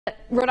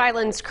Rhode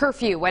Island's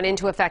curfew went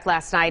into effect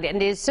last night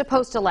and is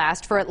supposed to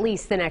last for at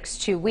least the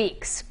next 2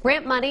 weeks.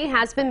 Grant money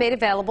has been made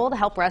available to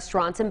help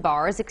restaurants and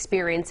bars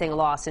experiencing a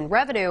loss in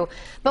revenue,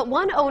 but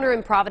one owner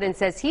in Providence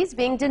says he's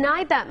being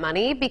denied that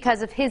money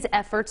because of his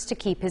efforts to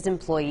keep his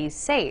employees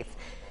safe.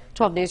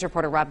 12 News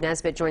reporter Rob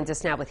Nesbitt joins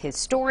us now with his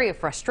story of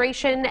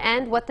frustration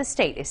and what the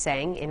state is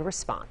saying in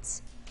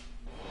response.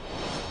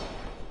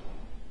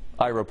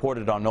 I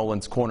reported on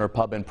Nolan's Corner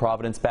pub in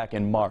Providence back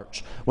in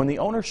March when the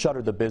owner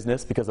shuttered the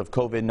business because of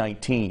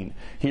COVID-19.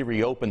 He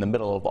reopened the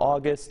middle of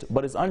August,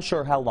 but is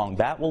unsure how long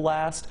that will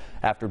last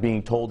after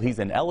being told he's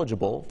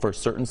ineligible for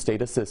certain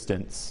state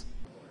assistance.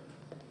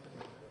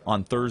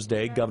 On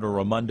Thursday, Governor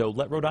Raimondo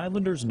let Rhode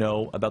Islanders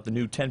know about the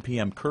new 10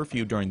 p.m.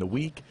 curfew during the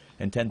week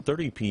and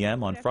 10:30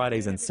 p.m. on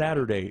Fridays and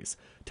Saturdays,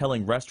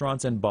 telling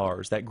restaurants and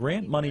bars that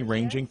grant money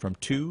ranging from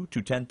 $2,000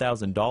 to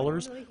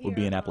 $10,000 would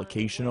be an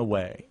application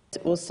away.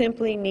 We'll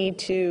simply need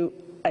to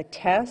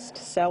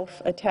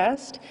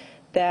self-attest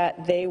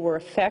that they were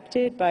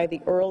affected by the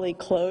early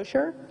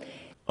closure.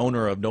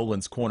 Owner of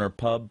Nolan's Corner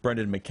pub,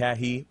 Brendan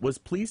McCahey, was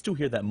pleased to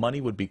hear that money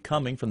would be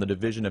coming from the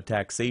Division of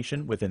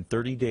Taxation within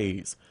 30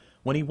 days.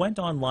 When he went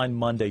online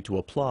Monday to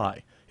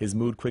apply, his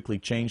mood quickly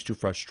changed to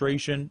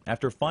frustration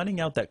after finding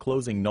out that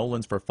closing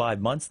Nolan's for 5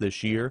 months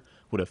this year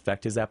would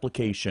affect his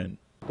application.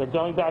 They're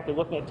going back and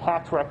looking at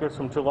tax records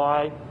from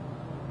July,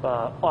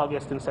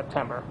 August, and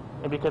September.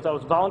 And because I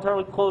was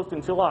voluntarily closed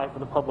in July for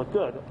the public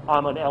good,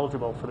 I'm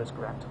ineligible for this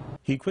grant.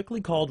 He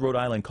quickly called Rhode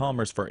Island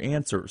Commerce for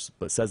answers,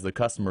 but says the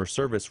customer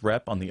service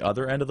rep on the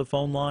other end of the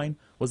phone line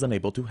was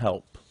unable to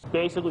help.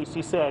 Basically,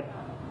 she said,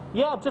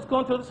 "Yeah, I'm just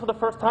going through this for the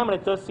first time, and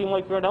it does seem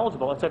like you're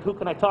ineligible." I said, "Who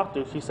can I talk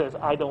to?" She says,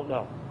 "I don't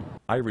know."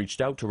 I reached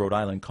out to Rhode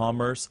Island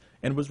Commerce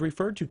and was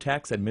referred to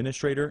Tax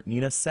Administrator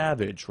Nina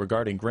Savage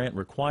regarding grant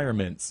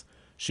requirements.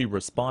 She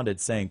responded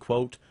saying,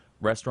 quote,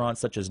 "Restaurants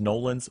such as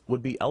Nolan's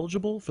would be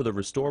eligible for the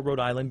Restore Rhode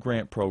Island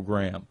grant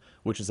program,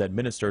 which is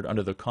administered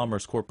under the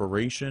Commerce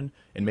Corporation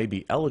and may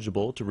be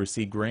eligible to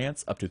receive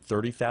grants up to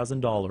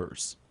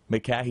 $30,000.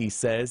 McCahey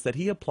says that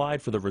he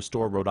applied for the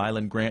Restore Rhode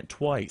Island grant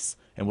twice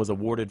and was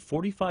awarded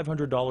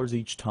 $4,500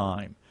 each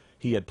time.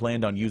 He had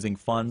planned on using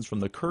funds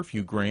from the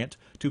curfew grant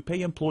to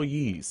pay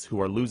employees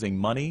who are losing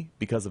money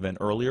because of an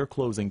earlier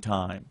closing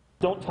time.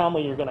 Don't tell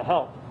me you're going to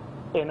help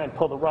and then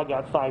pull the rug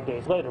out 5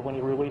 days later when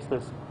you release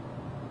this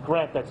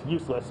grant that's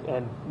useless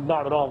and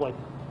not at all like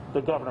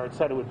the governor had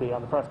said it would be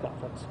on the press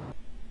conference.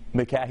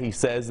 McCahey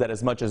says that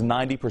as much as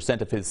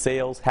 90% of his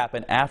sales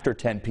happen after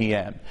 10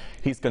 p.m.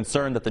 He's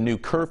concerned that the new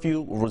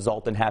curfew will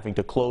result in having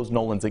to close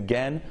Nolan's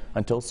again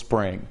until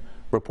spring.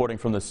 Reporting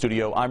from the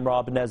studio, I'm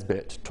Rob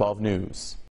Nesbitt, 12 News.